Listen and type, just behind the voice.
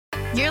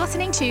You're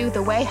listening to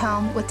The Way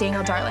Home with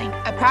Daniel Darling,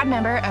 a proud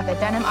member of the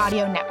Venom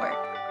Audio Network.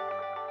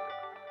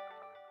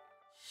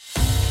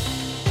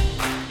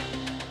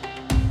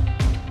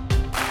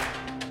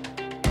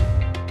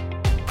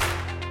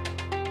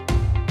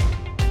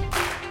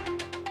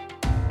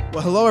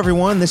 Well, hello,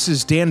 everyone. This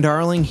is Dan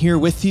Darling here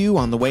with you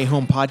on the Way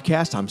Home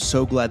podcast. I'm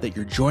so glad that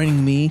you're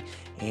joining me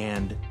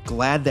and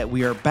glad that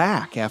we are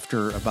back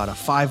after about a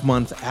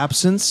 5-month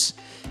absence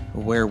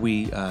where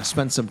we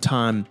spent some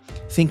time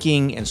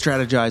thinking and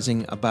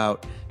strategizing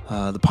about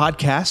the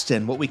podcast.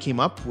 And what we came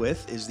up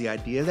with is the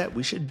idea that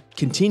we should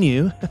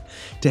continue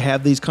to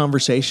have these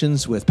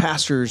conversations with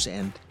pastors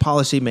and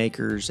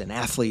policymakers and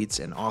athletes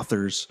and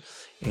authors.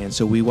 And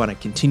so we want to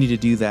continue to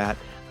do that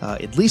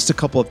at least a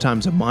couple of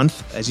times a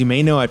month. As you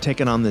may know, I've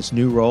taken on this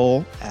new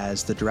role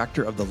as the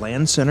director of the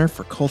Land Center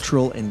for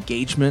Cultural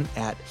Engagement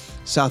at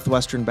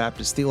Southwestern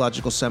Baptist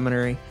Theological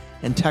Seminary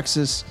and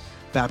Texas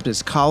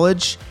Baptist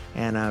College.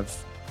 And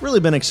I've really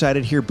been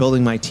excited here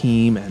building my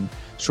team and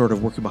sort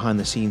of working behind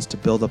the scenes to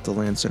build up the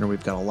Land Center.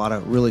 We've got a lot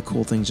of really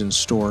cool things in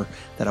store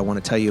that I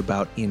want to tell you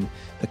about in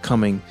the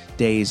coming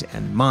days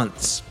and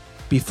months.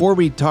 Before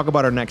we talk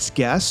about our next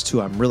guest, who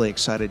I'm really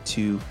excited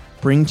to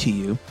bring to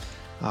you,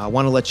 I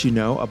want to let you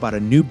know about a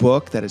new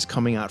book that is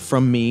coming out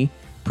from me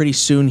pretty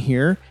soon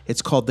here.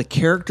 It's called The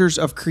Characters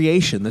of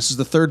Creation. This is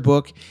the third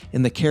book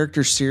in the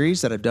Characters series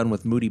that I've done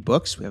with Moody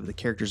Books. We have the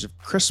Characters of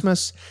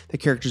Christmas, the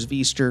Characters of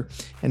Easter,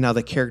 and now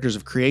the Characters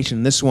of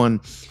Creation. This one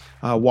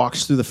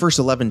walks through the first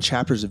 11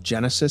 chapters of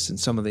Genesis and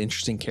some of the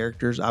interesting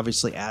characters.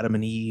 Obviously, Adam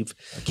and Eve,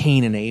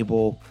 Cain and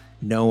Abel,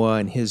 Noah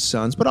and his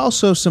sons, but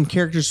also some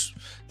characters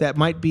that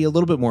might be a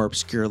little bit more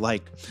obscure,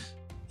 like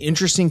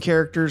interesting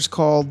characters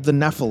called the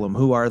Nephilim.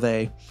 Who are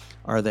they?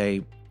 Are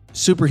they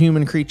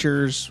superhuman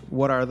creatures?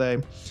 What are they?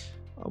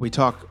 We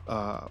talk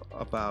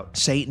about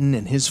Satan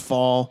and his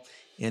fall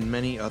and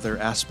many other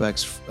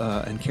aspects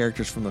and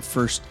characters from the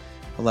first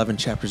 11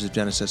 chapters of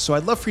Genesis. So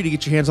I'd love for you to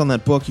get your hands on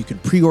that book. You can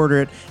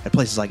pre-order it at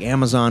places like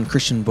Amazon,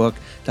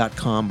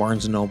 christianbook.com,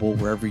 Barnes & Noble,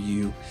 wherever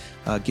you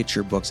get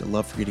your books. I'd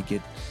love for you to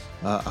get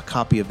a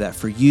copy of that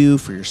for you,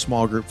 for your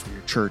small group, for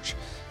your church.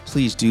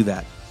 Please do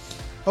that.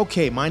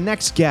 Okay, my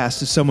next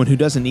guest is someone who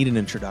doesn't need an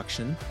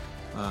introduction.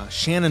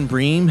 Shannon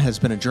Bream has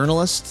been a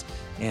journalist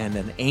and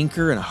an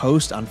anchor and a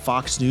host on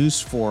Fox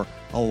News for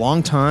a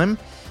long time,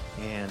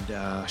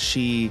 and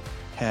she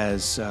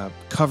has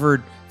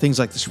covered things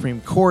like the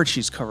Supreme Court.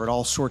 She's covered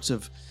all sorts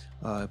of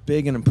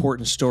big and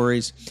important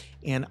stories,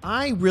 and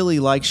I really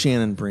like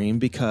Shannon Bream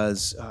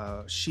because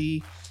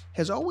she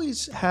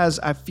always has,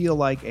 I feel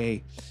like,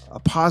 a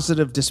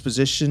positive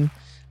disposition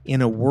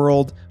in a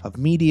world of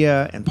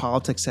media and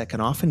politics that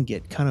can often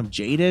get kind of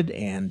jaded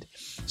and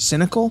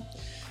cynical.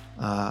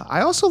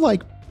 I also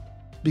like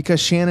because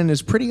Shannon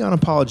is pretty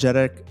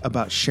unapologetic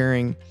about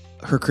sharing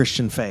her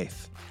Christian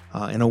faith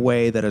in a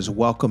way that is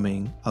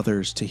welcoming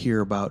others to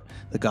hear about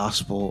the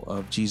gospel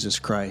of Jesus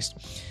Christ.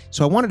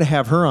 So I wanted to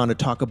have her on to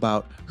talk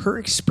about her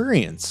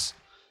experience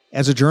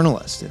as a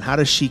journalist and how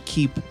does she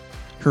keep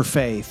her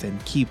faith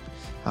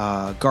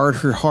and guard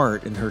her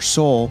heart and her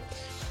soul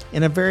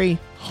in a very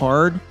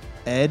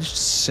hard-edged,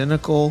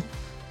 cynical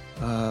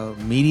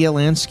media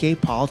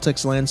landscape,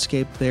 politics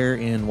landscape there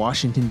in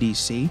Washington,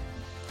 D.C.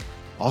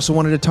 Also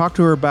wanted to talk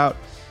to her about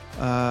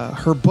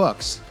her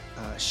books.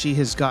 She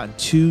has gotten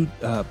 2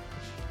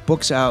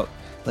 books out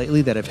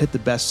lately that have hit the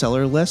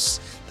bestseller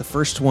lists. The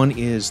first one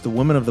is The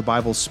Women of the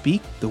Bible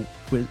Speak, the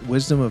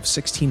wisdom of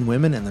 16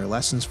 women and their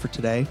lessons for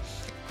today.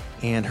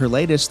 And her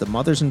latest, The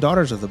Mothers and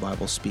Daughters of the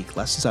Bible Speak,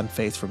 lessons on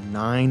faith from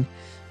 9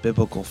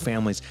 biblical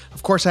families.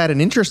 Of course, I had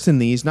an interest in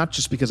these, not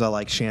just because I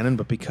like Shannon,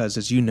 but because,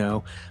 as you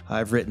know,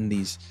 I've written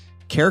these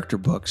character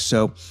books.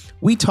 So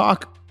we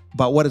talk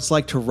about what it's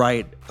like to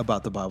write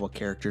about the Bible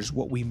characters,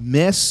 what we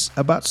miss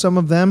about some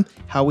of them,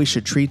 how we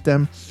should treat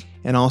them,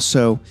 and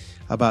also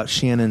about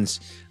Shannon's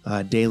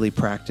daily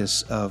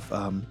practice of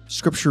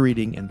scripture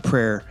reading and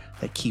prayer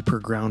that keep her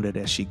grounded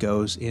as she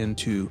goes in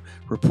to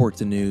report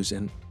the news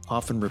and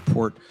often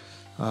report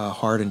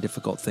hard and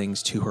difficult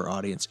things to her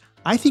audience.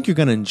 I think you're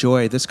going to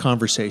enjoy this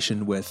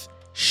conversation with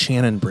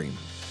Shannon Bream.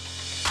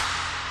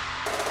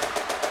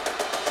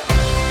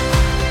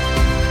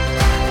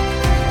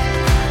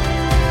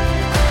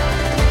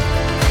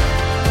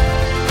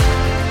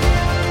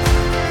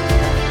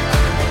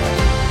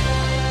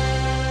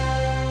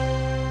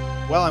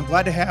 Well, I'm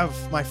glad to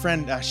have my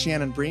friend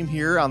Shannon Bream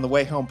here on the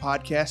Way Home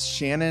podcast.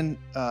 Shannon,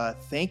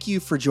 thank you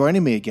for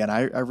joining me again.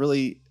 I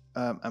really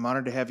I'm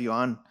honored to have you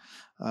on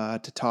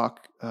to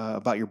talk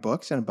about your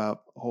books and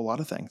about a whole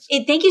lot of things.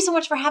 Thank you so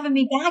much for having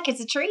me back.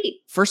 It's a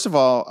treat. First of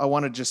all, I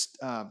want to just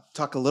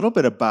talk a little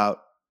bit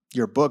about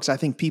your books. I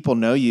think people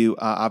know you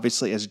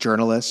obviously as a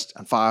journalist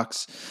on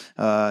Fox.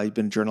 You've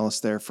been a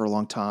journalist there for a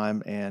long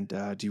time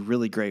and do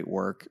really great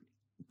work.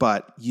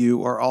 But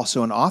you are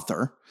also an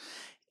author.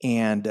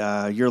 And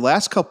your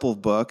last couple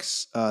of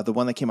books, the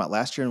one that came out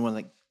last year and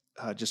one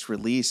that just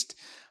released,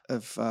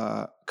 have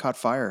caught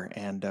fire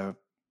and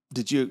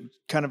Did you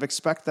kind of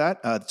expect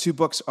that? The two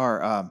books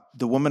are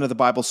The Women of the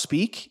Bible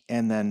Speak,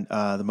 and then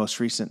the most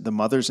recent, The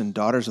Mothers and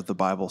Daughters of the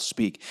Bible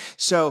Speak.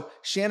 So,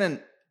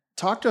 Shannon,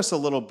 talk to us a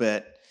little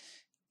bit.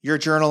 You're a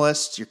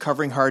journalist. You're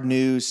covering hard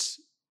news.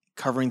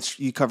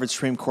 You covered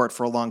Supreme Court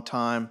for a long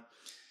time,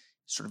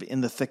 sort of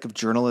in the thick of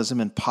journalism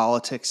and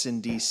politics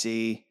in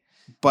D.C.,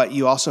 but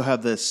you also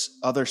have this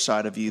other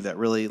side of you that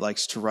really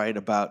likes to write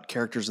about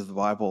characters of the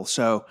Bible.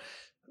 So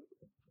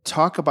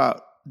talk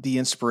about the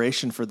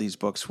inspiration for these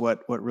books.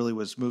 What really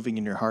was moving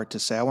in your heart to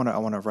say, I want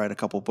to write a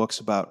couple books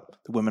about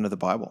the women of the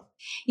Bible?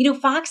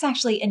 Fox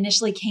actually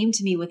initially came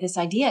to me with this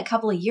idea a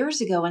couple of years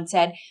ago and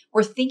said,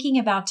 we're thinking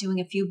about doing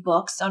a few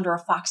books under a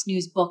Fox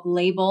News book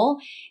label.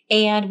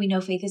 And we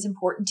know faith is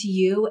important to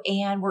you.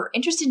 And we're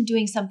interested in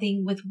doing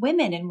something with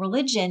women and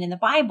religion and the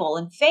Bible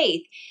and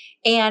faith.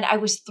 And I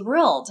was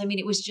thrilled. I mean,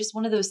 it was just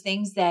one of those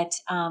things that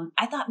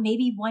I thought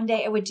maybe one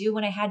day I would do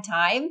when I had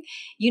time.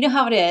 You know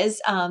how it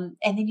is. And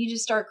then you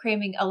just start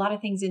cramming a lot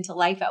of things into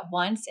life at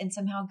once. And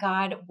somehow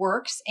God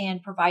works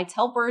and provides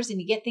helpers and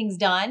you get things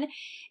done.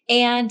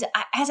 And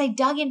as I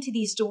dug into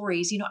these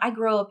stories, I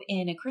grew up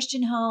in a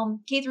Christian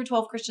home, K through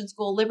 12 Christian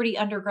school, Liberty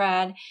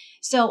undergrad.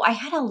 So I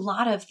had a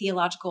lot of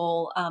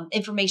theological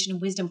information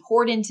and wisdom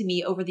poured into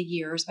me over the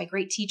years by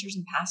great teachers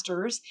and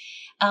pastors.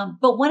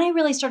 But when I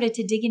really started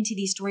to dig into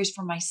these stories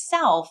for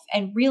myself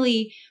and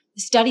really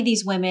study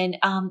these women,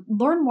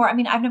 learn more. I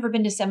mean, I've never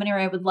been to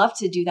seminary. I would love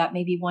to do that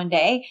maybe one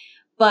day.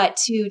 But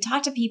to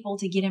talk to people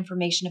to get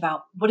information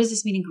about what does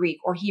this mean in Greek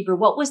or Hebrew?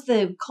 What was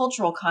the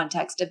cultural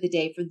context of the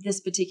day for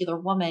this particular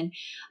woman?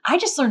 I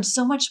just learned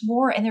so much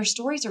more, and their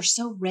stories are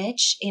so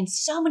rich and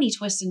so many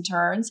twists and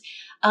turns.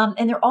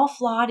 And they're all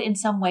flawed in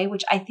some way,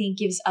 which I think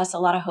gives us a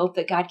lot of hope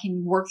that God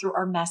can work through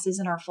our messes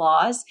and our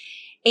flaws.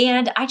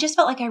 And I just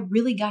felt like I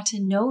really got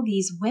to know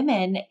these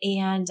women.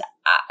 And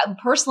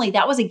personally,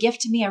 that was a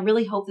gift to me. I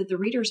really hope that the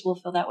readers will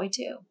feel that way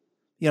too.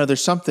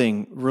 There's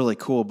something really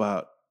cool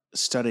about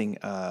studying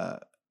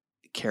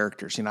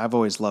characters. I've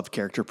always loved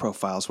character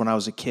profiles. When I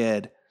was a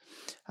kid,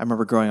 I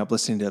remember growing up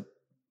listening to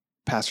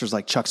pastors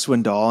like Chuck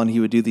Swindoll, and he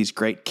would do these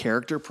great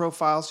character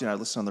profiles. I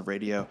listened on the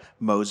radio,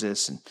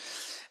 Moses, and I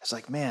was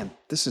like, man,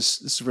 this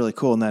is really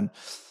cool. And then,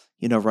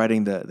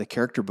 writing the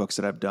character books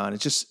that I've done,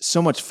 it's just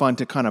so much fun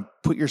to kind of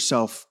put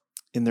yourself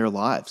in their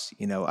lives.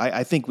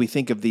 I think we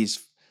think of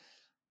these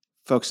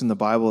folks in the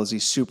Bible as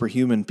these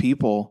superhuman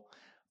people,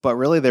 but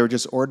really, they were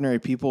just ordinary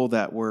people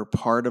that were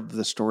part of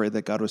the story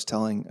that God was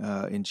telling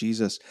in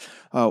Jesus.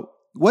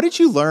 What did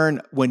you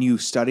learn when you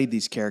studied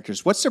these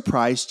characters? What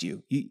surprised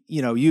you?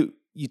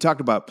 You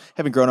talked about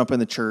having grown up in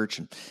the church,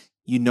 and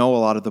a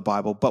lot of the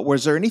Bible. But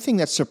was there anything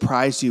that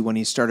surprised you when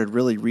you started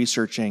really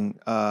researching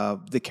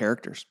the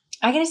characters?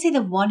 I got to say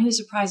the one who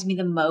surprised me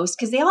the most,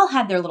 because they all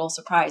had their little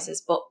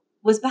surprises, but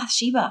was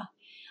Bathsheba.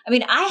 I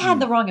mean, I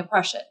had the wrong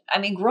impression. I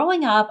mean,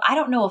 growing up, I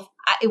don't know if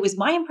it was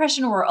my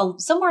impression or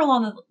somewhere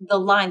along the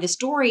line, the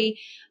story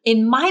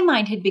in my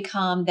mind had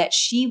become that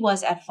she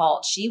was at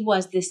fault. She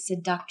was this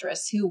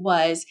seductress who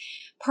was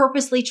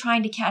purposely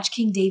trying to catch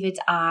King David's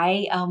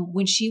eye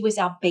when she was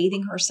out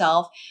bathing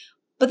herself.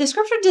 But the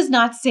scripture does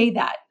not say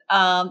that.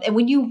 And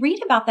when you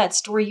read about that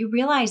story, you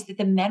realize that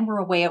the men were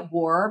away at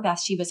war.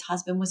 Bathsheba's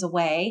husband was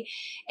away.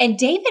 And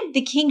David,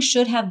 the king,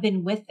 should have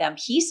been with them.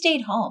 He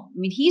stayed home. I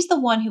mean, he's the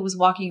one who was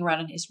walking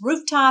around on his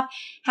rooftop,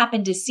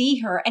 happened to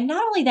see her. And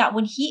not only that,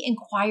 when he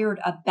inquired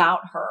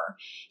about her,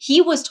 he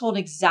was told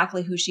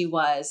exactly who she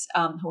was,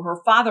 who her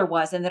father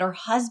was, and that her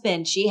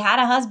husband, she had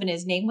a husband,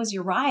 his name was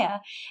Uriah,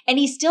 and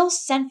he still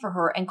sent for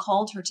her and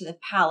called her to the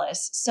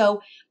palace.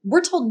 So we're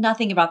told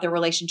nothing about their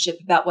relationship,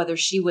 about whether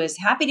she was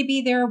happy to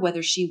be there,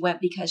 whether she went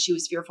because she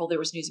was fearful there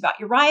was news about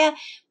Uriah.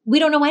 We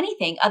don't know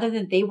anything other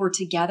than they were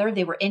together,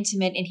 they were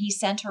intimate, and he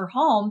sent her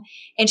home.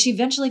 And she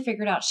eventually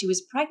figured out she was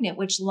pregnant,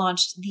 which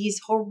launched these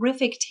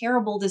horrific,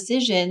 terrible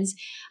decisions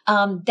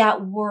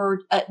that were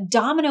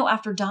domino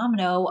after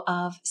domino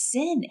of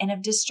sin and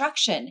of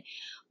destruction.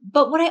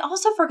 But what I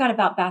also forgot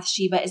about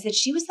Bathsheba is that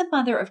she was the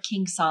mother of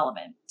King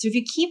Solomon. So if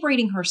you keep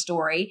reading her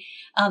story,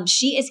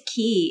 she is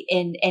key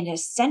and a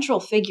central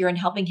figure in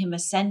helping him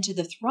ascend to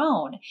the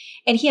throne.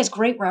 And he has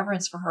great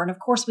reverence for her. And of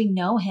course, we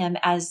know him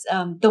as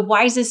the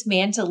wisest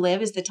man to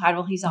live is the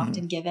title he's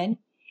often given.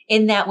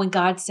 In that when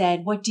God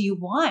said, what do you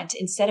want?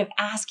 Instead of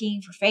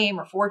asking for fame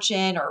or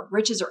fortune or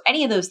riches or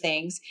any of those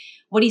things,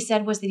 what he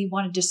said was that he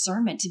wanted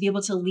discernment to be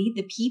able to lead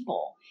the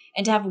people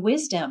and to have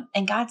wisdom.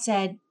 And God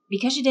said,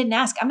 because you didn't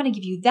ask, I'm going to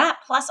give you that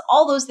plus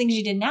all those things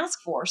you didn't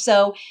ask for.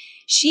 So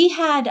she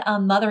had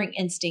mothering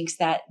instincts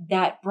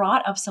that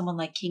brought up someone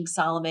like King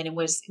Solomon and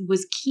was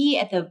key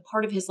at the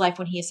part of his life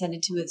when he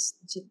ascended to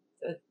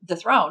the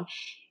throne.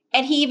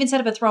 And he even set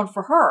up a throne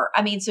for her.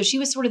 I mean, so she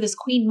was sort of this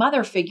queen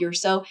mother figure.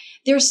 So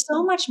there's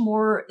so much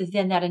more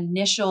than that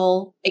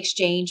initial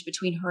exchange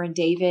between her and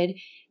David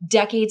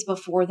decades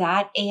before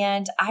that.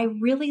 And I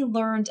really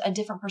learned a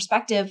different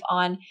perspective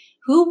on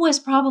who was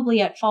probably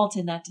at fault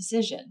in that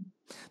decision.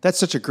 That's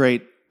such a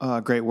great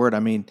word. I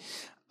mean,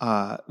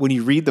 when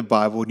you read the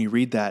Bible, when you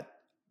read that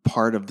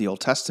part of the Old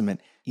Testament,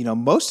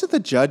 most of the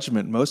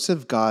judgment, most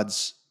of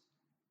God's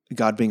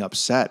God being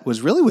upset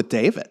was really with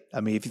David.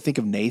 I mean, if you think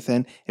of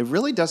Nathan, it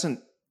really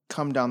doesn't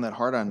come down that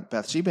hard on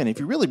Bathsheba. And if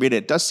you really read it,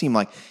 it does seem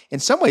like in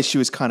some ways she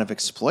was kind of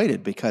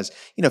exploited because,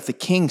 if the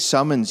king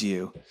summons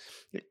you,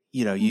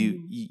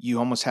 you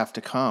almost have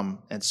to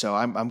come. And so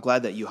I'm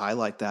glad that you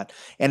highlight that.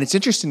 And it's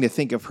interesting to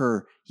think of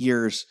her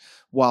years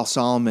while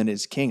Solomon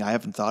is king. I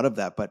haven't thought of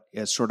that, but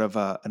as sort of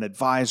an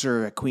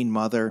advisor, a queen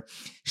mother.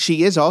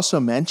 She is also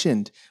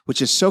mentioned,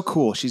 which is so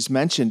cool. She's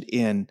mentioned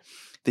in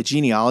the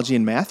genealogy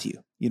in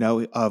Matthew,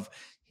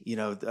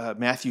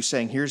 Matthew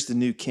saying, here's the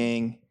new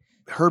king.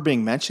 Her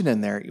being mentioned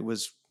in there, it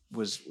was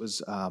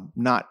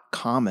not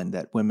common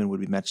that women would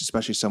be mentioned,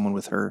 especially someone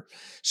with her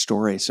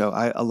story. So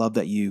I love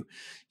that you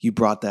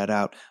brought that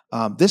out.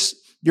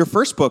 Your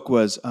first book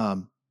was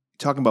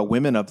talking about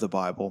women of the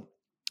Bible,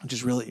 which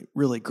is really,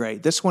 really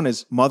great. This one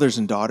is mothers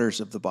and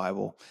daughters of the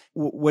Bible.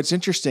 What's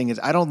interesting is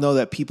I don't know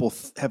that people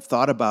have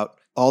thought about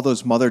all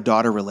those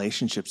mother-daughter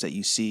relationships that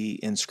you see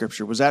in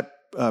Scripture. Was that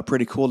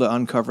pretty cool to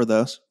uncover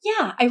those?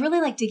 Yeah, I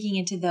really like digging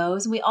into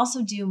those. We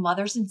also do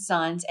mothers and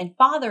sons and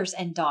fathers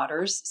and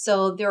daughters.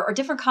 So there are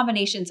different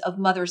combinations of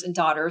mothers and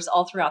daughters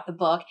all throughout the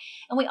book.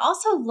 And we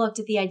also looked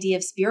at the idea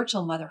of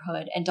spiritual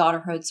motherhood and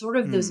daughterhood, sort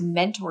of those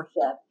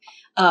mentorship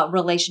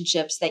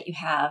relationships that you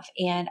have.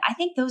 And I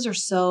think those are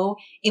so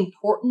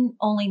important,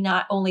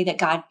 not only that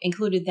God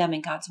included them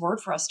in God's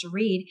word for us to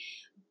read,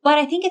 but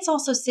I think it's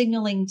also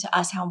signaling to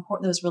us how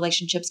important those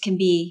relationships can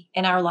be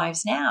in our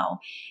lives now.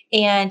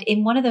 And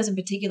in one of those in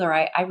particular,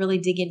 I really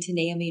dig into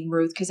Naomi and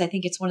Ruth because I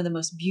think it's one of the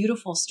most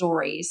beautiful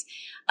stories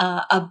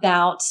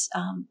about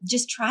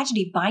just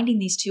tragedy binding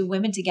these two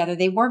women together.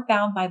 They weren't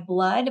bound by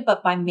blood,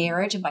 but by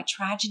marriage and by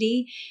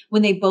tragedy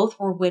when they both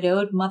were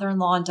widowed,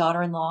 mother-in-law and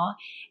daughter-in-law,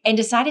 and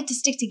decided to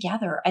stick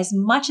together as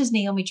much as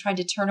Naomi tried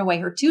to turn away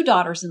her two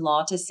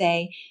daughters-in-law to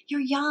say,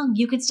 you're young,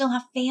 you can still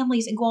have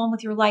families and go on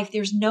with your life.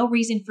 There's no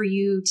reason for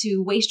you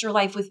to waste your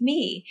life with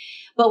me.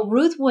 But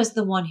Ruth was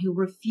the one who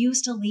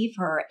refused to leave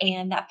her.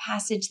 And that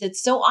passage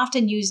that's so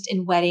often used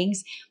in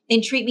weddings,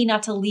 entreat me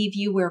not to leave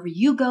you. Wherever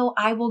you go,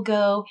 I will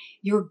go.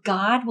 Your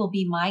God will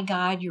be my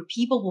God. Your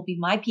people will be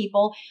my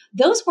people.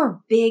 Those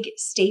were big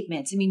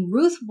statements. I mean,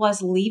 Ruth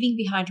was leaving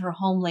behind her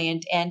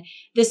homeland and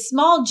the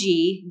small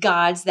g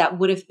gods that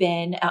would have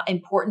been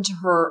important to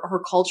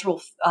her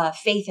cultural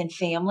faith and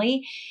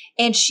family.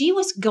 And she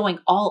was going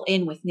all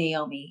in with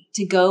Naomi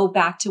to go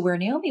back to where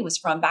Naomi was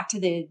from, back to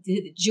the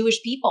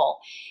Jewish people.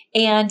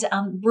 And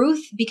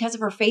Ruth, because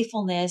of her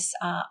faithfulness,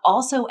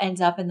 also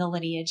ends up in the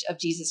lineage of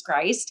Jesus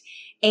Christ.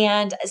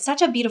 And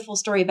such a beautiful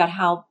story about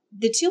how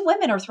the two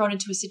women are thrown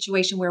into a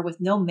situation where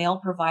with no male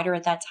provider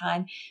at that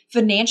time,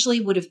 financially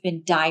would have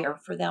been dire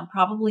for them,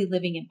 probably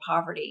living in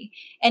poverty,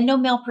 and no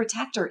male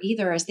protector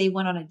either as they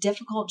went on a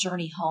difficult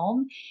journey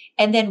home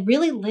and then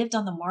really lived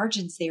on the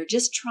margins there,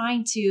 just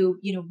trying to,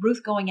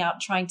 Ruth going out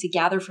and trying to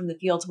gather from the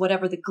fields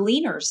whatever the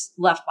gleaners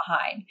left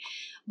behind.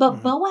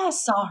 But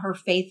Boaz saw her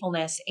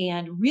faithfulness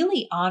and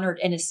really honored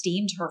and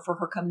esteemed her for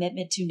her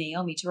commitment to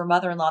Naomi, to her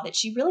mother-in-law, that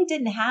she really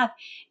didn't have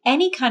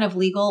any kind of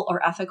legal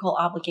or ethical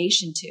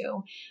obligation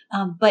to.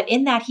 But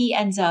in that, he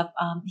ends up,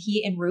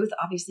 he and Ruth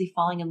obviously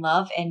falling in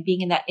love and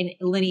being in that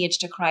lineage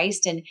to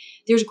Christ. And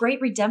there's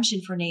great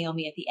redemption for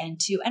Naomi at the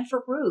end too, and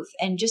for Ruth.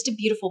 And just a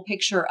beautiful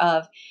picture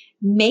of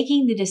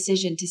making the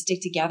decision to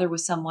stick together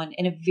with someone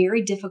in a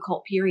very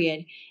difficult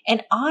period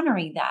and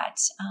honoring that.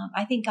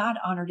 I think God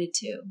honored it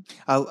too.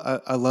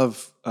 I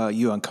love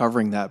you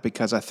uncovering that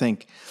because I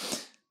think,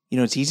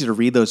 it's easy to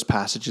read those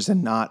passages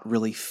and not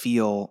really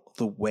feel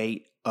the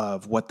weight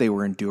of what they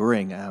were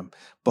enduring.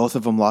 Both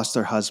of them lost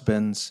their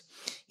husbands.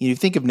 You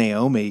think of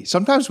Naomi,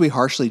 sometimes we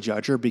harshly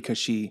judge her because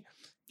she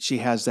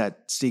has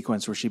that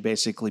sequence where she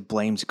basically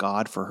blames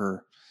God for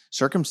her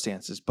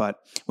circumstances.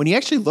 But when you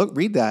actually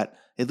read that,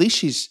 at least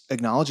she's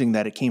acknowledging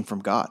that it came from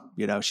God.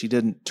 She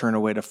didn't turn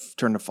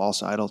to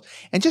false idols.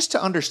 And just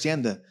to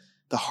understand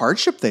the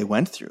hardship they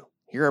went through.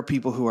 Here are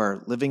people who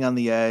are living on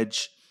the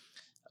edge,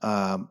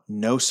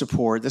 no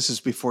support. This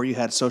is before you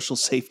had social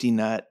safety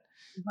net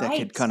that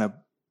could kind of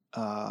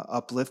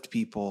uplift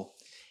people.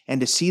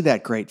 And to see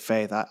that great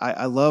faith,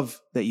 I love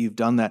that you've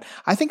done that.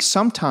 I think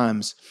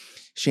sometimes,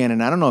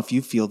 Shannon, I don't know if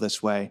you feel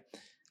this way,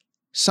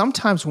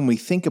 sometimes when we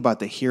think about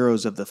the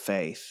heroes of the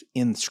faith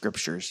in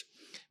scriptures,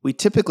 we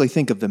typically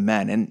think of the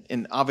men,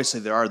 and obviously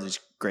there are these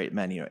great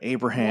men,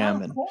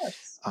 Abraham and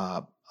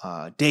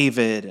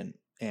David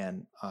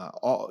and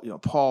all,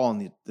 Paul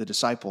and the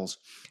disciples,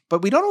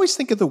 but we don't always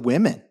think of the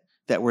women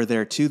that were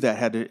there too that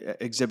had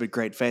to exhibit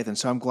great faith. And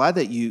so I'm glad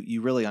that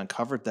you really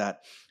uncovered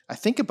that. I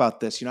think about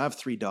this, I have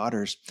 3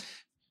 daughters.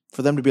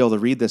 For them to be able to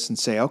read this and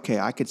say, okay,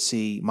 I could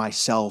see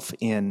myself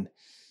in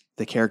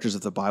the characters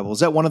of the Bible.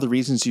 Is that one of the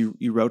reasons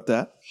you wrote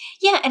that?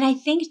 Yeah, and I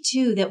think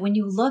too that when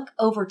you look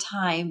over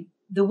time,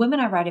 the women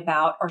I write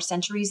about are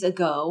centuries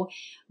ago,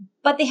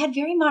 but they had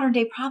very modern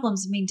day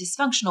problems. I mean,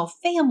 dysfunctional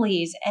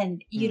families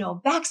and,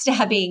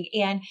 backstabbing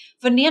and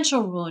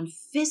financial ruin,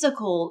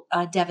 physical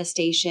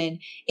devastation,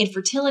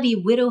 infertility,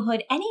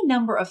 widowhood, any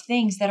number of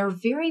things that are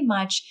very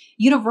much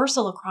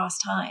universal across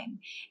time.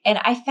 And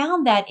I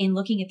found that in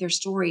looking at their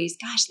stories,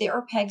 gosh, there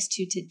are pegs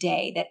to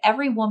today that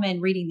every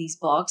woman reading these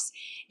books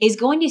is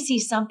going to see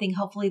something,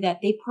 hopefully, that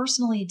they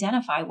personally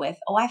identify with.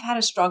 Oh, I've had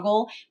a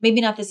struggle,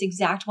 maybe not this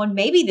exact one,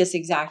 maybe this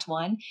exact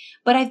one,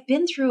 but I've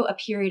been through a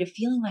period of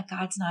feeling like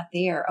God's not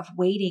there, of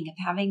waiting, of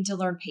having to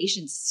learn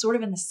patience, sort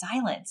of in the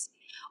silence,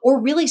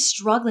 or really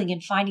struggling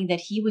and finding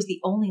that He was the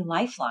only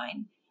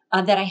lifeline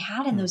that I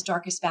had in those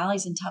darkest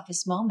valleys and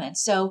toughest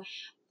moments. So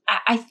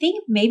I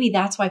think maybe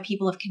that's why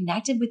people have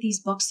connected with these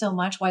books so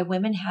much, why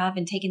women have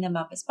and taken them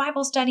up as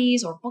Bible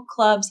studies or book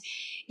clubs,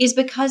 is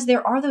because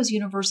there are those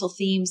universal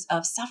themes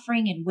of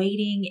suffering and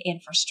waiting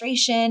and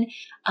frustration,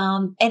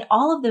 and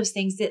all of those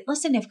things that,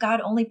 listen, if God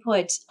only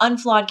put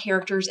unflawed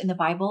characters in the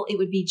Bible, it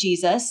would be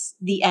Jesus,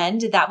 the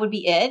end, that would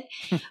be it.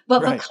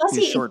 But Right. because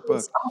Be a short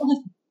book.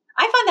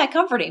 I find that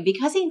comforting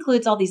because he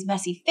includes all these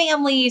messy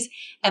families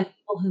and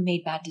people who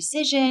made bad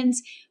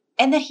decisions,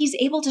 and that he's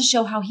able to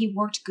show how he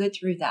worked good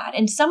through that.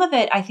 And some of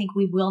it, I think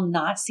we will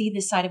not see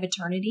this side of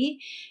eternity.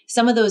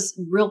 Some of those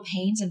real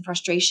pains and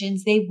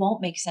frustrations, they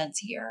won't make sense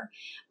here.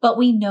 But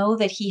we know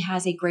that he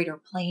has a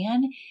greater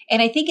plan.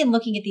 And I think in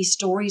looking at these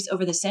stories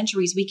over the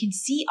centuries, we can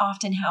see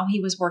often how he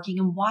was working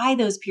and why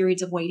those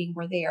periods of waiting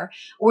were there,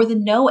 or the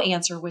no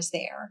answer was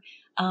there.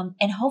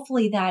 And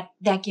hopefully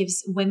that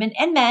gives women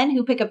and men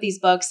who pick up these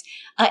books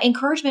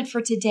encouragement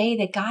for today,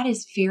 that God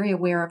is very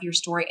aware of your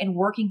story and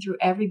working through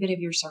every bit of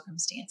your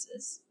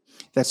circumstances.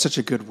 That's such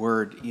a good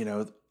word.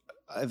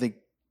 I think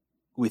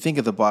we think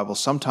of the Bible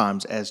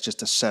sometimes as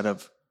just a set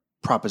of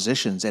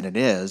propositions, and it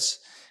is,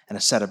 and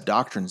a set of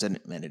doctrines, and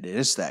it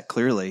is that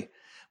clearly.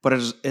 But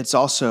it's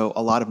also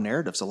a lot of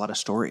narratives, a lot of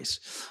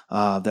stories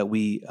that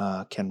we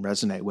can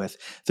resonate with.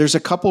 There's a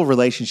couple of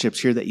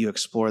relationships here that you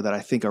explore that I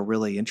think are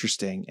really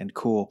interesting and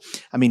cool.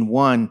 I mean,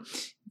 one,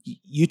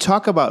 you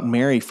talk about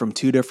Mary from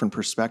two different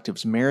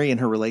perspectives: Mary and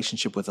her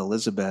relationship with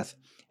Elizabeth,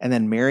 and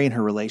then Mary and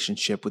her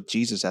relationship with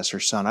Jesus as her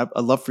son. I'd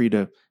love for you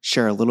to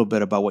share a little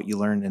bit about what you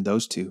learned in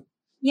those two.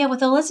 Yeah,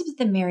 with Elizabeth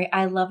and Mary,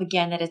 I love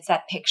again that it's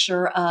that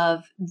picture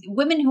of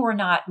women who are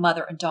not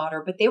mother and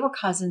daughter, but they were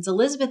cousins.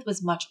 Elizabeth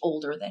was much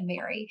older than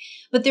Mary,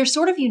 but they're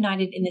sort of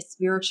united in this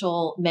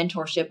spiritual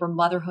mentorship or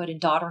motherhood and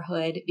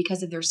daughterhood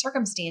because of their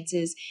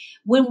circumstances.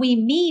 When we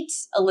meet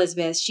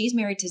Elizabeth, she's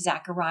married to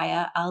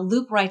Zechariah.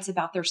 Luke writes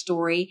about their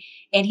story,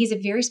 and he's a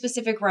very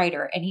specific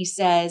writer, and he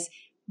says,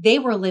 they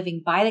were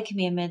living by the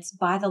commandments,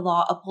 by the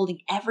law, upholding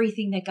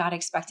everything that God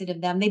expected of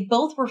them. They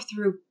both were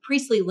through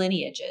priestly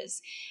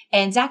lineages.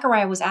 And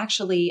Zechariah was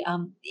actually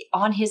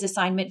on his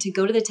assignment to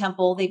go to the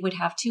temple. They would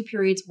have 2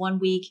 periods, 1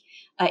 week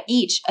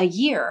each a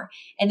year.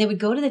 And they would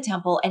go to the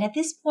temple. And at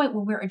this point,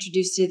 when we're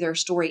introduced to their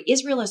story,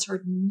 Israel has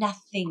heard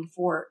nothing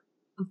for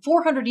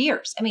 400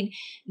 years. I mean,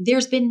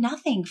 there's been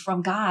nothing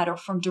from God or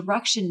from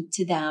direction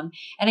to them.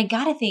 And I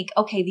got to think,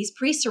 okay, these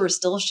priests are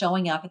still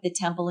showing up at the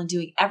temple and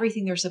doing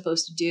everything they're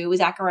supposed to do.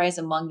 Zechariah is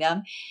among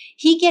them.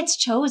 He gets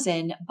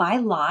chosen by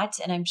lot,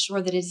 and I'm sure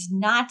that it is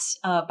not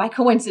by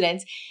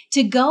coincidence,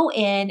 to go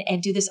in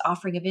and do this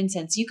offering of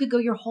incense. You could go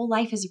your whole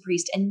life as a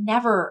priest and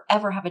never,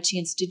 ever have a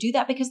chance to do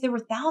that because there were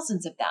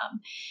thousands of them.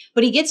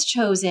 But he gets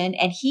chosen,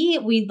 and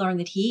we learn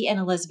that he and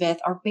Elizabeth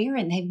are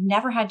barren. They've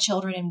never had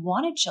children and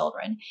wanted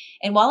children.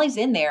 And while he's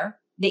in there,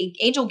 the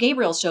angel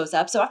Gabriel shows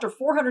up. So after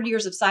 400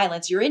 years of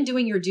silence, you're in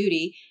doing your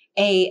duty.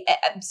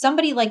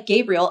 Somebody like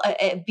Gabriel,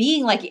 a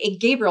being like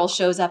Gabriel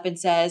shows up and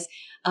says,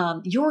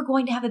 you're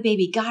going to have a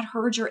baby. God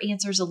heard your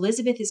answers.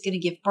 Elizabeth is going to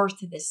give birth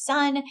to this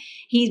son.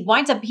 He's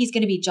going to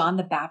be John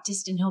the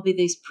Baptist, and he'll be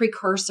this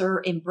precursor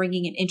in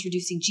bringing and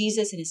introducing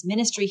Jesus and his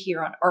ministry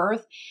here on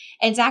earth.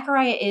 And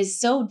Zechariah is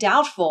so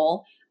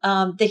doubtful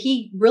that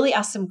he really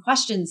asks some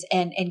questions.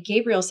 And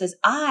Gabriel says,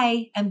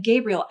 I am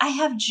Gabriel. I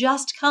have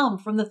just come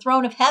from the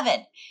throne of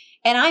heaven.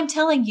 And I'm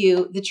telling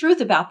you the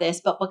truth about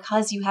this, but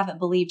because you haven't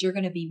believed, you're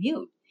going to be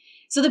mute.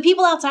 So the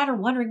people outside are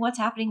wondering what's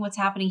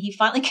happening. He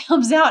finally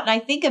comes out. And I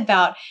think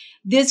about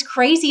this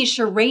crazy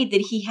charade that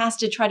he has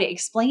to try to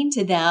explain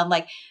to them.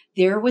 Like,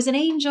 there was an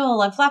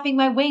angel. I'm flapping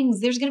my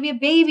wings. There's going to be a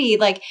baby.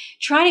 Like,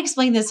 try to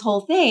explain this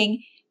whole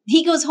thing.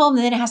 He goes home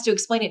and then has to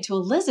explain it to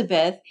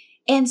Elizabeth.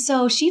 And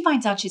so she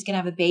finds out she's going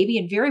to have a baby,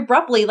 and very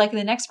abruptly, like in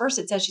the next verse,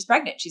 it says she's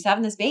pregnant. She's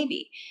having this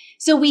baby.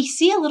 So we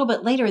see a little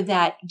bit later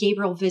that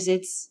Gabriel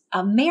visits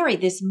Mary,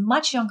 this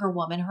much younger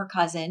woman, her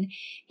cousin,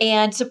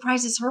 and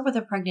surprises her with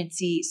a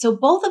pregnancy. So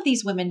both of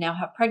these women now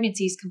have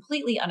pregnancies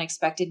completely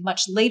unexpected,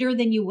 much later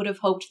than you would have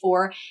hoped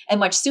for, and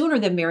much sooner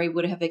than Mary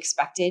would have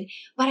expected.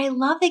 But I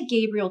love that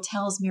Gabriel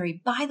tells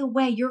Mary, by the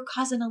way, your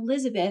cousin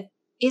Elizabeth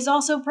is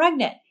also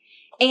pregnant.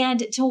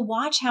 And to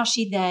watch how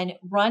she then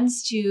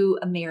runs to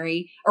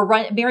Mary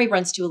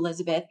runs to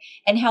Elizabeth,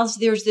 and how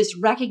there's this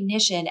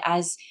recognition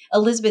as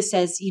Elizabeth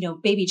says,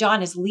 baby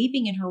John is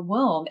leaping in her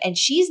womb, and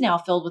she's now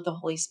filled with the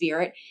Holy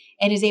Spirit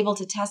and is able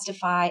to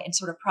testify and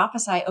sort of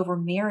prophesy over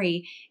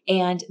Mary.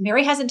 And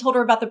Mary hasn't told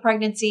her about the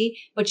pregnancy,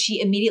 but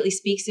she immediately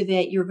speaks of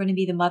it. You're going to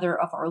be the mother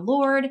of our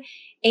Lord.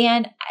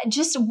 And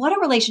just what a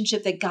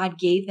relationship that God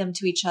gave them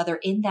to each other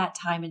in that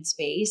time and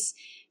space,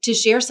 to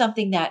share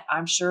something that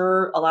I'm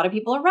sure a lot of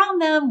people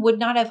around them would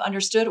not have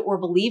understood or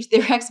believed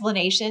their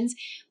explanations,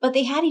 but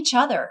they had each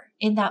other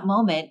in that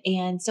moment.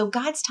 And so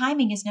God's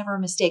timing is never a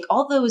mistake.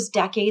 All those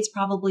decades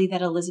probably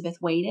that Elizabeth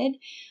waited,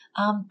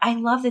 I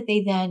love that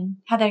they then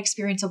had that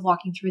experience of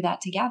walking through that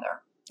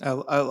together. I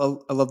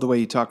love the way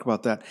you talk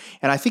about that.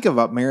 And I think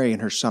about Mary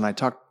and her son.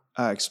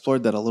 I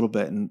explored that a little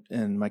bit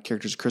in my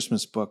character's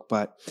Christmas book,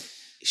 but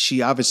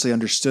she obviously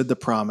understood the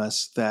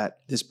promise that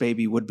this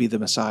baby would be the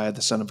Messiah,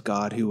 the Son of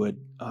God, who would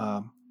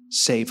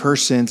save her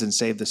sins and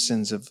save the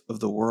sins of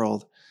the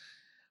world.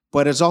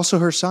 But it's also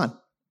her son.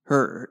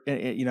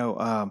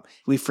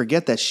 We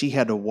forget that she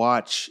had to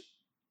watch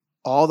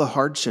all the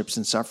hardships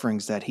and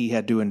sufferings that he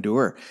had to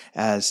endure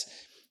as,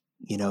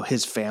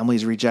 his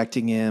family's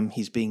rejecting him.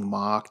 He's being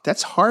mocked.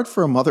 That's hard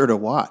for a mother to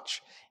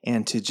watch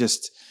and to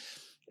just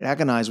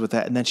agonize with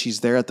that. And then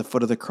she's there at the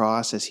foot of the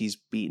cross as he's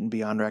beaten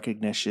beyond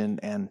recognition.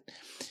 And,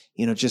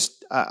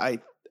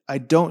 I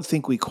don't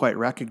think we quite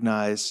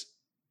recognize,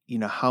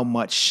 how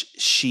much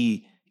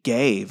she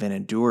gave and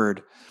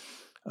endured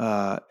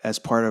as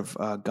part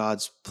of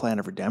God's plan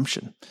of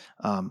redemption.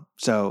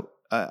 So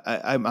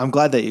I'm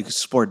glad that you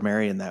explored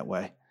Mary in that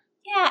way.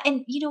 Yeah.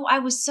 And, I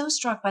was so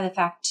struck by the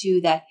fact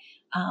too, that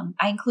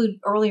I include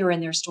earlier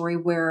in their story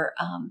where,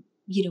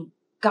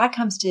 God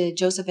comes to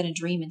Joseph in a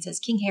dream and says,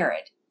 King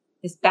Herod,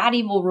 this bad,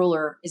 evil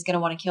ruler, is going to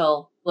want to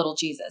kill little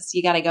Jesus.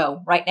 You got to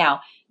go right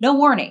now. No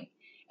warning.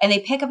 And they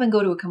pick up and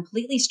go to a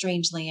completely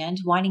strange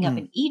land, winding up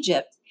in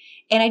Egypt.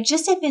 And I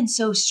just had been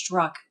so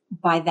struck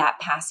by that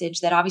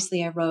passage that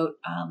obviously I wrote,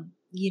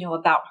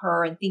 about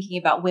her and thinking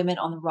about women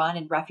on the run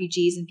and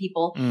refugees and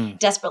people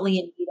desperately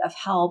in need of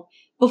help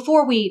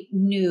before we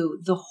knew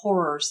the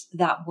horrors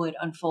that would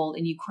unfold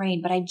in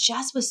Ukraine. But I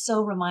just was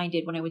so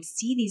reminded when I would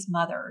see these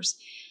mothers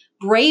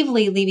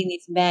bravely leaving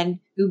these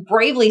men who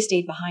bravely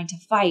stayed behind to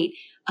fight,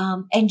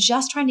 and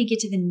just trying to get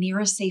to the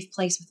nearest safe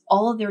place with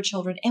all of their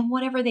children and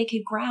whatever they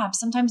could grab.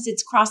 Sometimes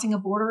it's crossing a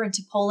border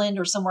into Poland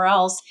or somewhere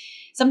else.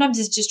 Sometimes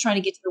it's just trying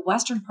to get to the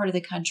western part of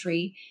the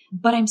country.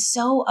 But I'm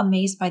so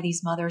amazed by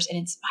these mothers and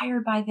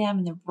inspired by them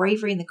and their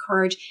bravery and the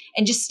courage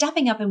and just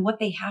stepping up in what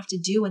they have to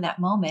do in that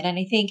moment. And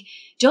I think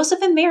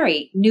Joseph and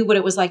Mary knew what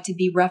it was like to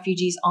be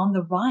refugees on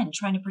the run,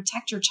 trying to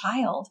protect your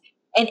child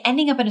and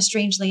ending up in a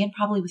strange land,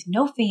 probably with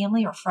no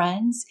family or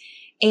friends.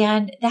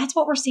 And that's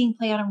what we're seeing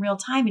play out in real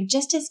time. And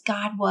just as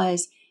God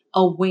was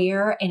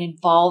aware and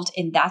involved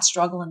in that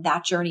struggle and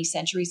that journey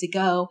centuries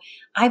ago,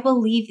 I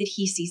believe that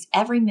he sees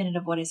every minute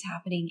of what is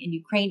happening in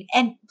Ukraine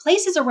and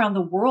places around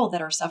the world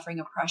that are suffering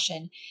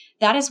oppression.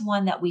 That is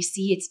one that we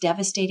see. It's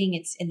devastating.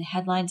 It's in the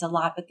headlines a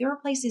lot, but there are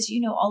places,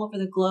 all over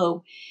the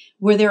globe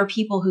where there are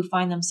people who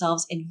find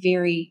themselves in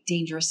very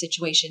dangerous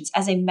situations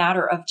as a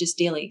matter of just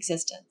daily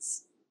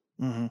existence.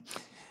 Mm-hmm.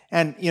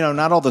 And,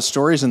 not all the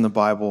stories in the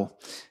Bible,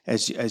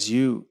 as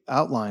you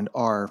outlined,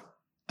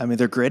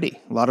 they're gritty.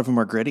 A lot of them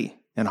are gritty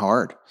and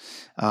hard.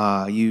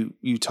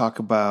 You talk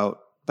about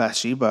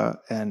Bathsheba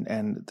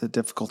and the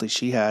difficulty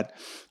she had.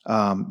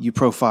 You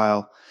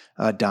profile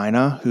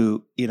Dinah,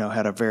 who,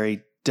 had a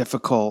very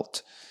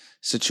difficult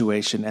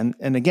situation.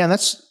 And again,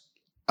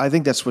 I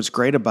think that's what's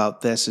great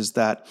about this is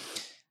that,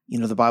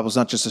 the Bible's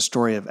not just a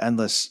story of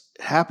endless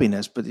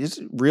happiness, but it's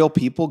real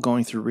people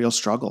going through real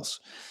struggles.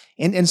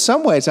 And in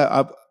some ways,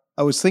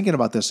 I was thinking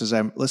about this as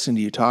I'm listening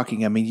to you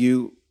talking. I mean,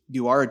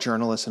 you are a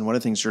journalist, and one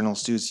of the things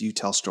journalists do is you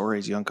tell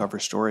stories, you uncover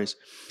stories.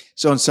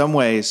 So in some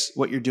ways,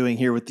 what you're doing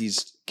here with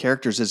these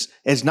characters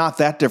is not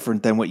that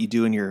different than what you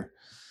do in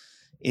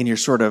your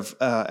sort of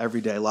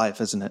everyday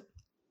life, isn't it?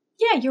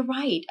 Yeah, you're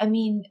right. I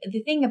mean,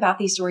 the thing about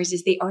these stories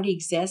is they already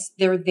exist.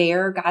 They're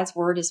there. God's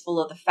word is full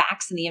of the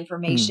facts and the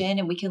information,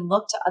 and we can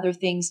look to other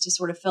things to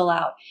sort of fill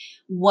out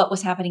what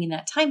was happening in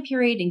that time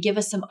period and give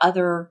us some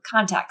other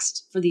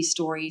context for these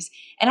stories.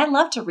 And I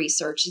love to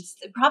research. It's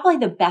probably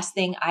the best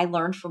thing I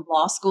learned from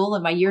law school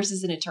and my years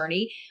as an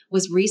attorney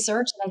was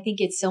research. And I think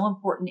it's so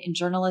important in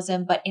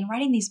journalism, but in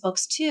writing these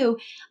books too,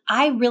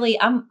 I'm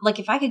like,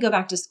 if I could go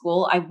back to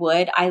school, I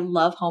would. I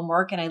love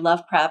homework and I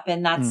love prep.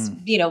 And that's,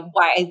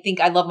 why I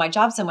think I love my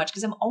job so much,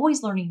 because I'm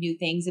always learning new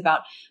things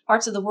about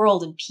parts of the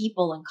world and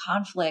people and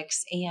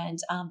conflicts and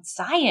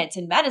science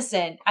and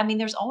medicine. I mean,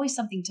 there's always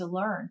something to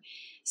learn.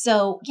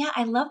 So yeah,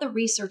 I love the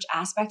research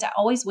aspect. I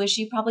always wish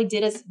you probably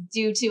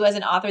do too as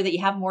an author, that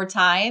you have more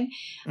time.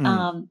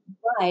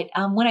 But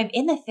when I'm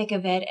in the thick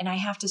of it and I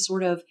have to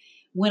sort of,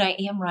 when I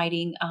am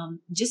writing,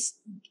 just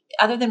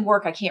other than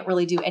work, I can't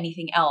really do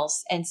anything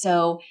else. And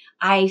so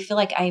I feel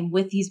like I'm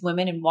with these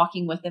women and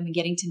walking with them and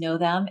getting to know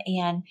them.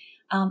 And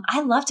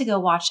I love to go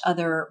watch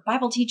other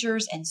Bible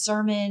teachers and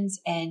sermons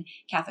and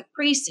Catholic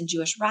priests and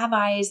Jewish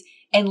rabbis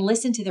and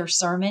listen to their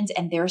sermons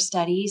and their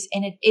studies.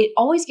 And it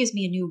always gives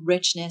me a new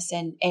richness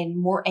and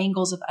more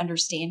angles of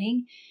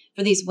understanding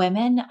for these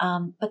women.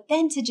 But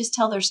then to just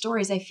tell their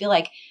stories, I feel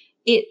like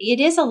it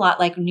is a lot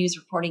like news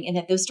reporting in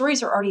that those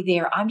stories are already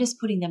there. I'm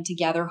just putting them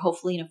together,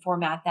 hopefully in a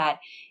format that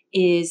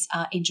is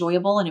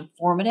enjoyable and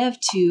informative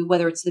to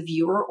whether it's the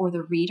viewer or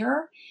the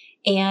reader.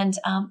 And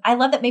I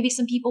love that maybe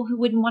some people who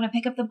wouldn't want to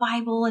pick up the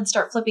Bible and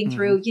start flipping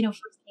through,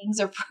 First Kings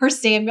or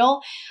First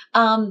Samuel,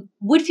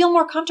 would feel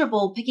more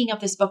comfortable picking up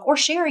this book or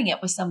sharing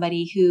it with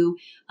somebody who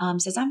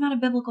says, "I'm not a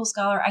biblical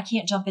scholar. I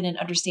can't jump in and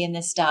understand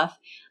this stuff."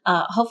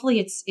 Hopefully,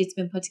 it's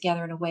been put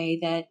together in a way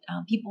that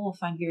people will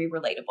find very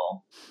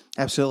relatable.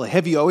 Absolutely.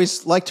 Have you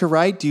always liked to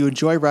write? Do you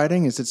enjoy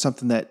writing? Is it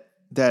something that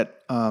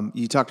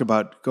you talked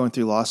about going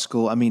through law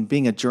school? I mean,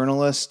 being a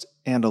journalist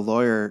and a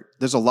lawyer,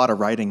 there's a lot of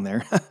writing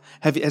there.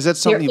 Is that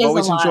something you've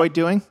always enjoyed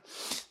doing?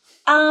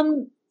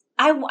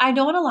 I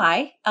don't want to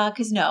lie,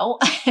 because no,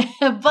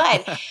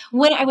 but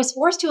when I was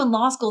forced to in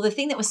law school, the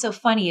thing that was so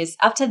funny is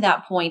up to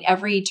that point,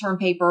 every term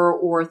paper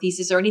or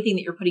thesis or anything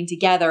that you're putting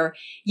together,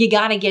 you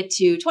got to get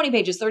to 20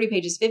 pages, 30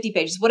 pages, 50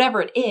 pages, whatever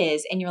it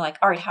is. And you're like,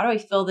 all right, how do I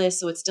fill this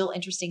so it's still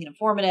interesting and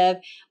informative,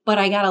 but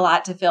I got a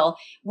lot to fill.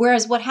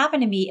 Whereas what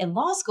happened to me in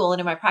law school and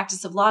in my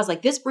practice of law is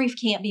like, this brief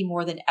can't be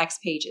more than X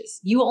pages.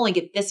 You only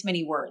get this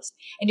many words.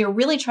 And you're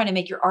really trying to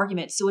make your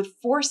argument. So it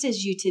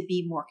forces you to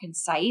be more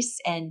concise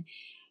and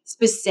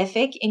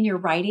specific in your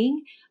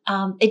writing.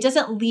 It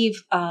doesn't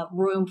leave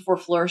room for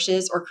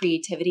flourishes or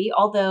creativity.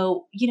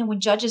 Although, when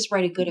judges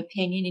write a good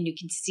opinion and you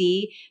can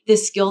see the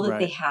skill that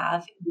they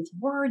have with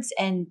words,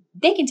 and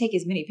they can take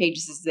as many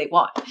pages as they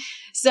want.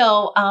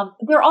 So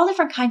there are all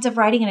different kinds of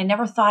writing. And I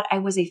never thought I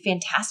was a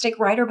fantastic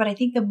writer, but I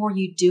think the more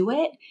you do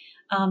it,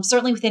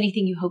 certainly with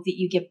anything, you hope that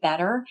you get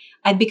better.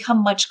 I've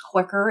become much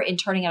quicker in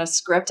turning out a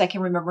script. I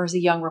can remember as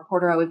a young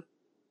reporter, I would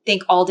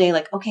think all day,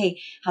 like,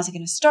 okay, how's it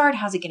going to start?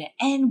 How's it going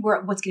to end?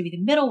 What's going to be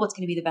the middle? What's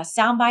going to be the best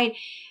soundbite?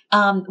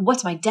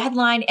 What's my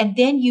deadline? And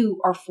then you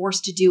are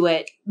forced to do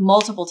it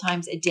multiple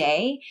times a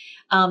day,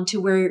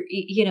 to where,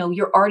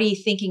 you're already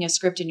thinking a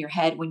script in your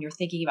head when you're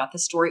thinking about the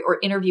story or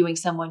interviewing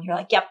someone. You're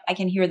like, yep, I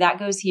can hear that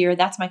goes here.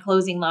 That's my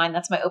closing line.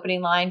 That's my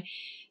opening line.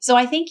 So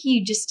I think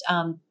you just,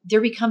 there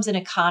becomes an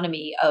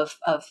economy of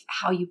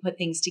how you put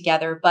things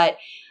together, but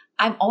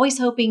I'm always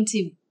hoping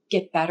to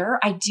get better.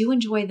 I do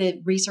enjoy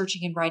the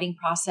researching and writing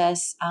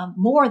process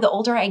more the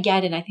older I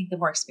get, and I think the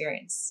more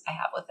experience I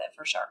have with it,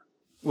 for sure.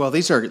 Well,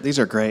 these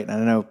are great, and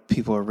I know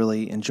people are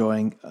really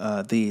enjoying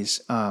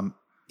these.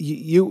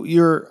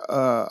 You're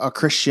a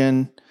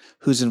Christian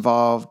who's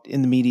involved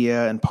in the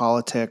media and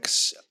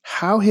politics.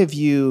 How have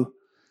you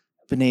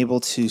been able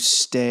to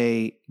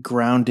stay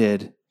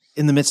grounded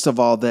in the midst of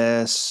all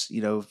this?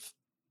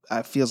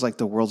 It feels like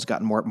the world's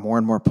gotten more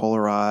and more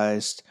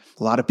polarized.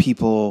 A lot of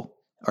people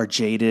are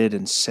jaded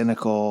and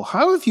cynical.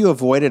 How have you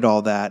avoided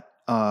all that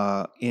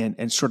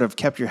and sort of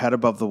kept your head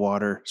above the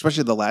water,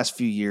 especially the last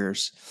few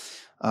years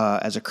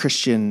as a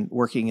Christian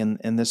working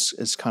in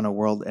this kind of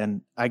world?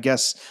 And I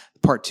guess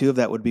part two of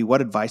that would be, what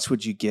advice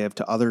would you give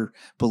to other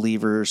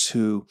believers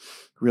who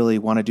really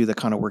want to do the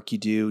kind of work you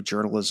do,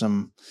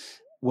 journalism?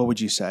 What would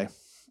you say?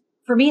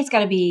 For me, it's got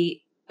to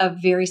be a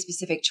very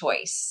specific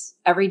choice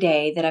every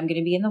day that I'm going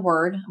to be in the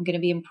Word. I'm going to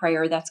be in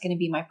prayer. That's going to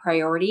be my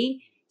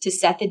priority, to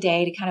set the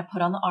day, to kind of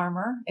put on the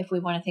armor, if we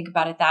want to think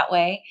about it that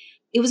way.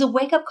 It was a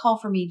wake-up call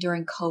for me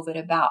during COVID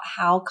about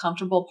how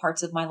comfortable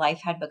parts of my life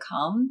had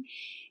become.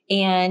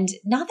 And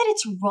not that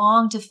it's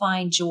wrong to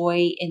find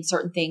joy in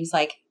certain things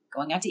like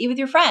going out to eat with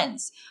your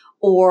friends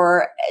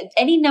or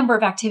any number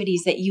of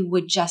activities that you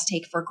would just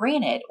take for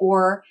granted,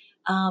 or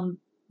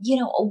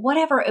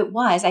whatever it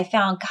was. I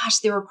found, gosh,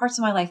 there were parts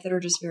of my life that are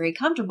just very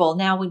comfortable.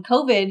 Now, when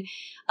COVID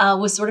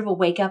was sort of a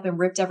wake up and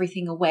ripped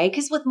everything away,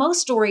 because with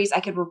most stories,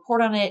 I could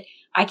report on it.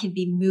 I could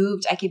be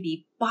moved. I could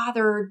be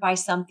bothered by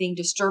something,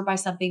 disturbed by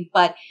something,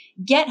 but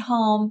get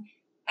home,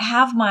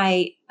 have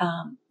my,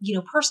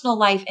 personal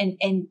life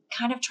and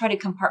kind of try to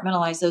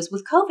compartmentalize those.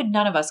 With COVID,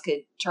 none of us could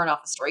turn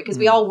off the story because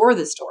we all were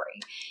the story.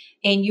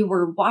 And you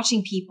were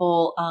watching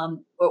people,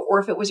 or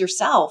if it was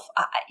yourself,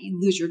 you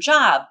lose your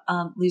job,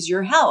 lose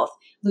your health,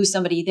 lose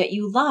somebody that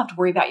you loved,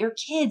 worry about your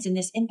kids and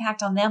this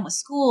impact on them with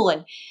school.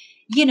 And,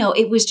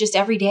 it was just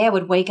every day I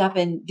would wake up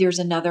and there's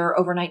another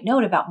overnight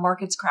note about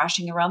markets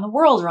crashing around the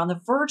world or on the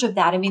verge of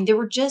that. I mean,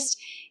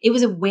 it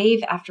was a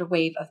wave after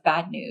wave of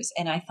bad news.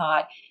 And I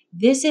thought,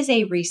 this is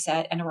a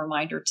reset and a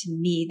reminder to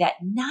me that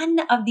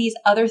none of these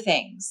other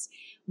things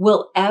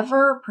will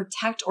ever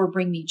protect or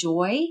bring me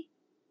joy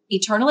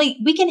eternally.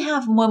 We can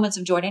have moments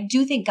of joy. And I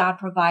do think God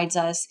provides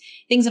us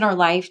things in our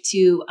life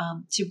to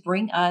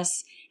bring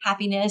us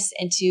happiness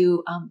and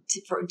to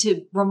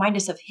remind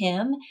us of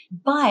Him.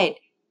 But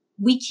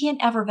we can't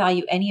ever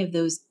value any of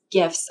those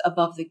gifts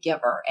above the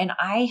giver. And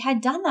I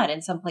had done that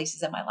in some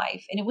places in my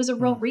life, and it was a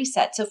real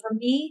reset. So for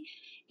me,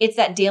 it's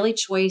that daily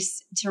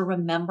choice to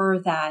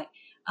remember that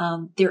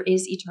there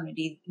is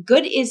eternity.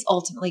 Good is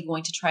ultimately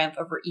going to triumph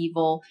over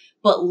evil,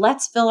 but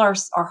let's fill our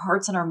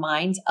hearts and our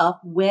minds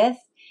up with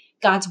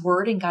God's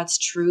word and God's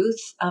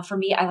truth. For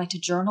me, I like to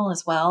journal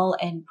as well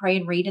and pray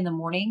and read in the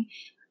morning,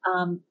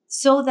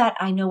 so that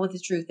I know what the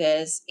truth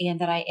is and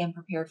that I am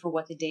prepared for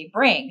what the day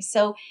brings.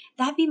 So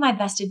that'd be my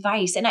best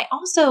advice. And I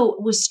also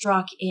was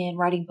struck in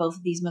writing both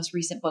of these most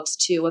recent books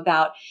too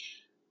about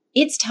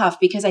it's tough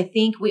because I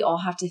think we all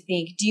have to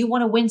think, do you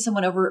want to win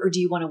someone over or do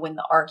you want to win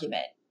the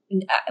argument?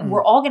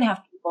 We're all going to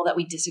have people that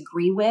we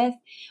disagree with,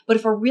 but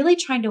if we're really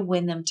trying to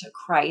win them to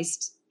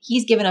Christ,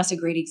 he's given us a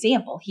great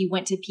example. He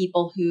went to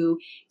people who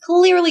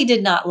clearly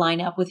did not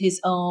line up with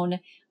his own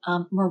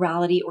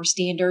morality or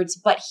standards,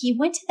 but he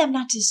went to them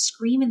not to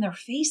scream in their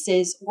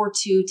faces or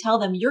to tell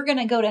them, you're going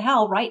to go to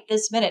hell right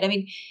this minute. I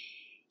mean,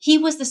 he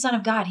was the Son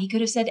of God. He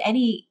could have said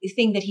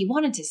anything that he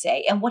wanted to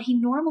say. And what he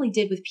normally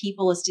did with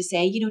people is to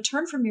say,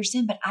 turn from your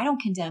sin, but I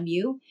don't condemn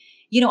you.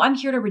 I'm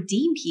here to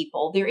redeem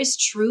people. There is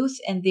truth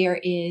and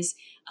there is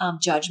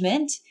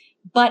judgment.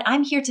 But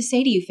I'm here to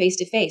say to you face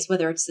to face,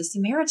 whether it's the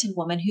Samaritan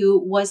woman who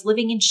was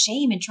living in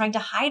shame and trying to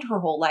hide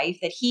her whole life,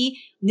 that he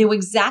knew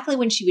exactly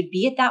when she would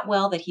be at that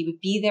well, that he would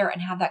be there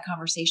and have that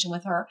conversation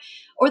with her,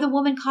 or the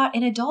woman caught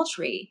in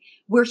adultery,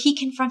 where he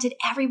confronted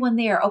everyone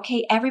there.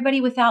 Okay,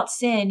 everybody without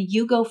sin,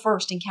 you go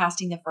first in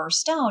casting the first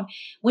stone.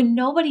 When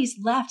nobody's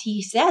left,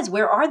 he says,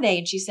 where are they?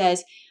 And she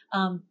says,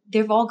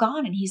 they've all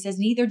gone. And he says,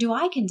 neither do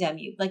I condemn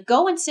you. Like,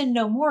 go and sin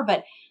no more.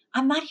 But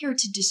I'm not here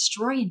to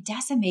destroy and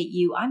decimate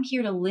you. I'm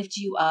here to lift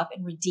you up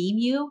and redeem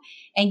you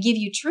and give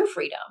you true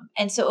freedom.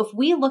 And so if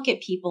we look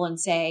at people and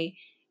say,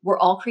 we're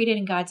all created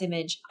in God's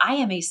image, I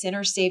am a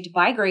sinner saved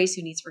by grace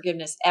who needs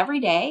forgiveness every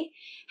day.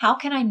 How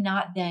can I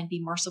not then be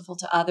merciful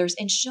to others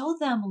and show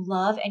them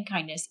love and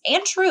kindness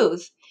and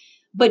truth,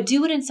 but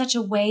do it in such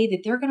a way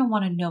that they're going to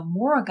want to know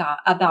more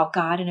about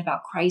God and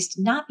about Christ,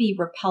 not be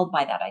repelled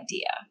by that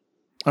idea.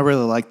 I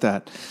really like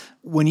that.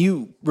 When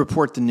you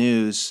report the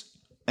news,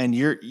 and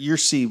you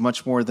see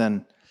much more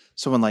than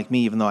someone like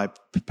me, even though I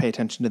pay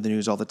attention to the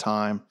news all the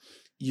time,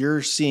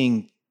 you're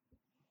seeing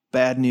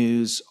bad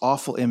news,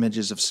 awful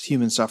images of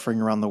human suffering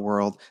around the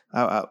world.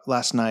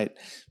 Last night,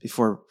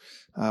 before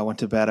I went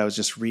to bed, I was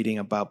just reading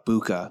about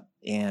Bucha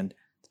and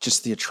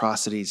just the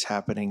atrocities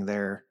happening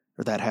there,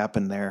 or that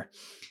happened there,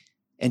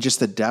 and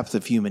just the depth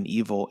of human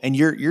evil. And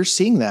you're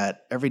seeing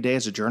that every day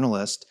as a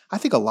journalist. I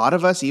think a lot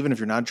of us, even if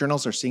you're not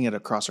journalists, are seeing it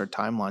across our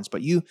timelines.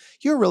 But you're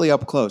really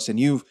up close, and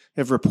you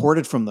have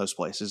reported from those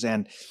places,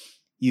 and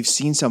you've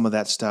seen some of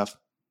that stuff.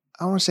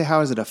 I want to say,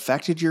 how has it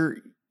affected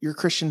your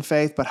Christian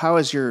faith? But how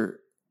has your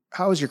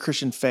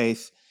Christian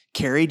faith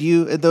carried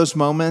you at those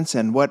moments?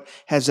 And what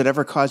has it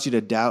ever caused you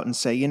to doubt and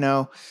say,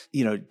 doubt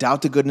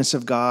the goodness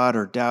of God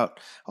or doubt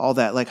all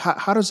that? Like,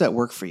 how does that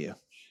work for you?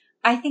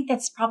 I think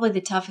that's probably the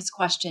toughest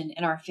question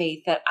in our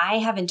faith that I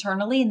have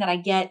internally and that I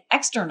get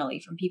externally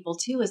from people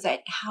too, is that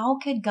how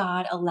could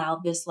God allow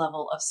this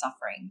level of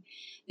suffering?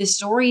 The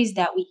stories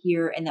that we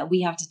hear and that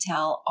we have to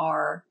tell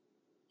are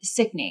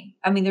sickening.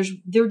 I mean,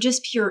 they're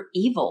just pure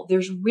evil.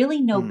 There's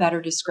really no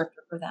better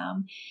descriptor for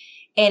them.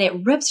 And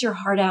it rips your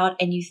heart out.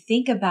 And you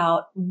think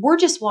about, we're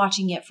just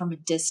watching it from a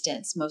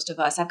distance. Most of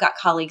us, I've got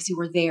colleagues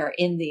who are there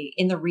in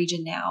the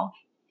region now,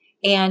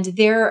 and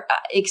they're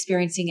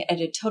experiencing it at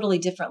a totally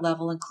different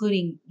level,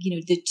 including,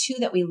 the two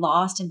that we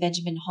lost in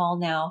Benjamin Hall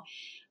now,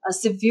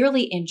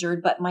 severely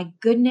injured. But my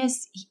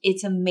goodness,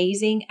 it's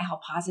amazing how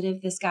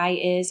positive this guy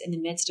is in the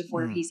midst of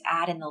where he's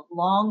at and the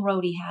long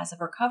road he has of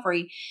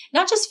recovery,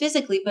 not just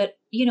physically, but,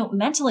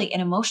 mentally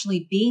and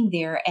emotionally being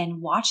there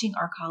and watching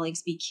our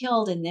colleagues be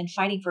killed and then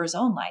fighting for his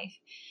own life.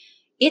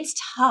 It's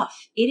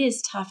tough. It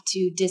is tough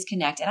to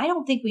disconnect. And I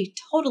don't think we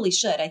totally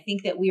should. I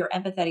think that we are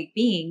empathetic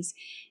beings.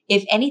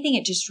 If anything,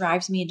 it just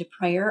drives me into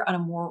prayer on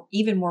a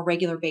even more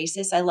regular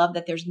basis. I love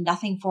that there's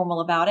nothing formal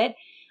about it.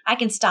 I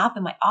can stop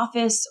in my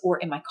office or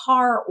in my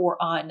car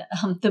or on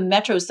the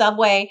metro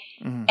subway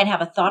and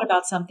have a thought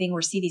about something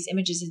or see these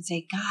images and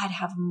say, God,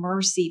 have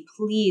mercy,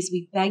 please.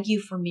 We beg you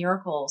for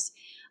miracles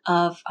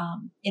of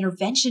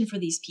intervention for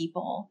these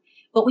people.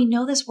 But we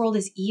know this world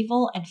is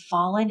evil and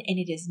fallen, and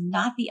it is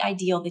not the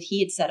ideal that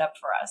he had set up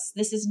for us.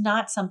 This is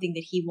not something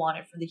that he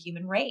wanted for the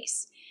human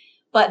race.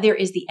 But there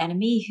is the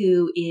enemy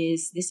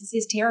this is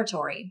his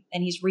territory,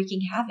 and he's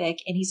wreaking havoc,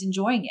 and he's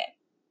enjoying it.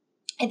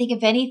 I think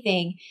if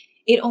anything,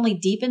 it only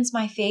deepens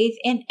my faith.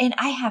 And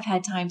I have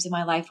had times in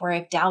my life where I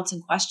have doubts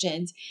and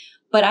questions,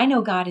 but I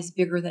know God is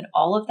bigger than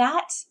all of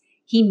that.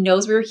 He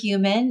knows we're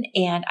human,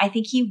 and I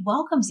think he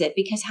welcomes it,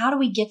 because how do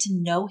we get to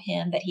know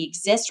him, that he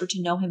exists, or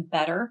to know him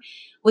better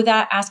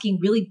without asking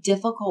really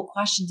difficult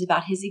questions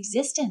about his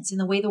existence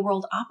and the way the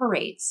world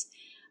operates?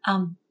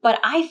 But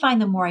I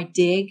find the more I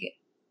dig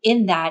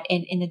in that,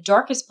 and in the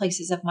darkest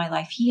places of my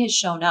life, he has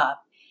shown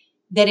up,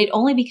 that it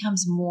only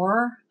becomes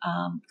more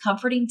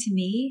comforting to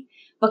me,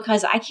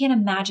 because I can't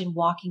imagine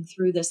walking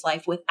through this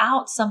life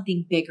without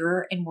something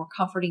bigger and more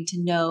comforting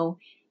to know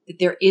that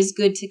there is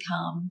good to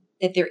come,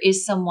 that there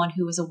is someone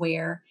who is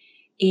aware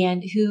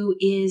and who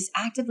is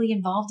actively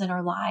involved in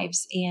our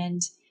lives.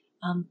 And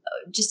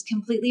just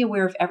completely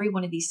aware of every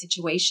one of these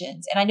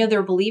situations. And I know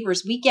they're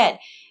believers. We get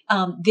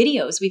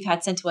videos we've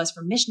had sent to us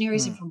from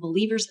missionaries and from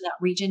believers in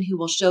that region who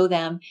will show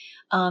them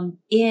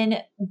in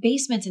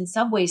basements and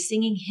subways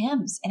singing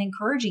hymns and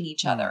encouraging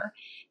each other.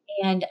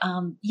 And,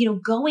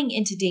 going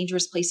into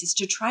dangerous places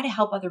to try to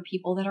help other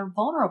people that are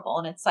vulnerable.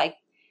 And it's like,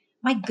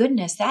 my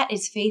goodness, that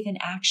is faith in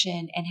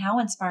action, and how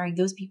inspiring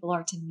those people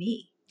are to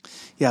me.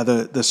 Yeah,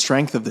 the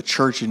strength of the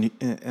church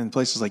in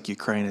places like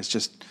Ukraine is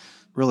just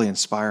really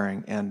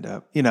inspiring.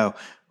 And,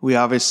 we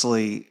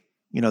obviously,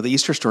 the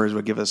Easter stories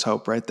would give us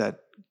hope, right? That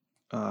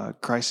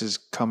Christ is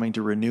coming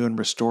to renew and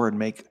restore and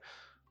make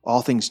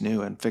all things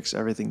new and fix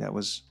everything that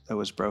was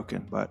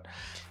broken. But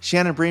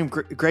Shannon, Bream,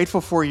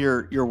 grateful for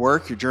your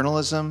work, your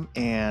journalism,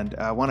 and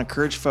I want to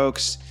encourage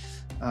folks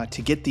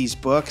to get these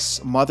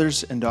books.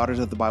 Mothers and Daughters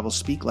of the Bible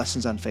Speak,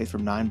 Lessons on Faith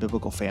from 9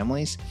 Biblical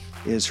Families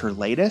is her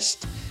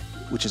latest,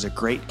 which is a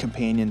great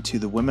companion to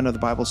The Women of the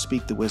Bible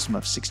Speak, the wisdom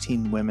of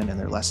 16 women and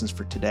their lessons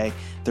for today.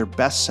 They're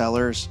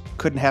bestsellers.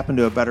 Couldn't happen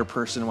to a better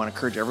person. I want to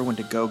encourage everyone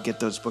to go get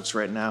those books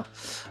right now.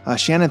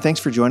 Shannon, thanks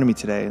for joining me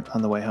today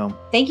on the way home.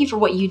 Thank you for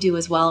what you do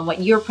as well and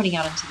what you're putting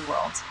out into the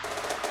world.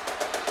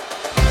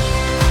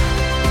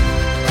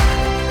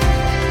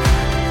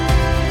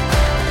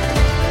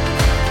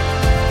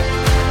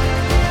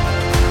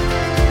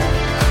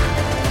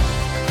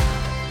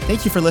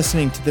 Thank you for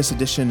listening to this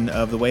edition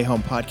of the Way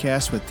Home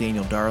podcast with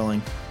Daniel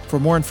Darling. For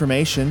more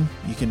information,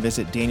 you can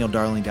visit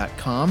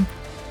danieldarling.com.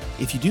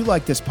 If you do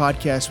like this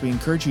podcast, we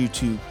encourage you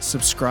to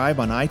subscribe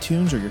on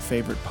iTunes or your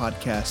favorite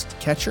podcast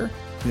catcher.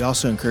 We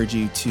also encourage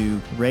you to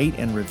rate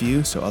and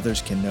review so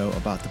others can know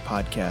about the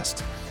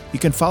podcast. You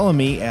can follow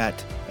me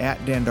at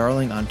Dan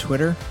Darling on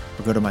Twitter,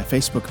 or go to my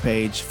Facebook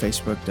page,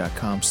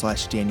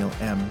 facebook.com/Daniel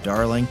M.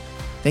 Darling.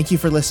 Thank you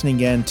for listening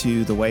again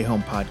to the Way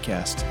Home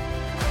podcast.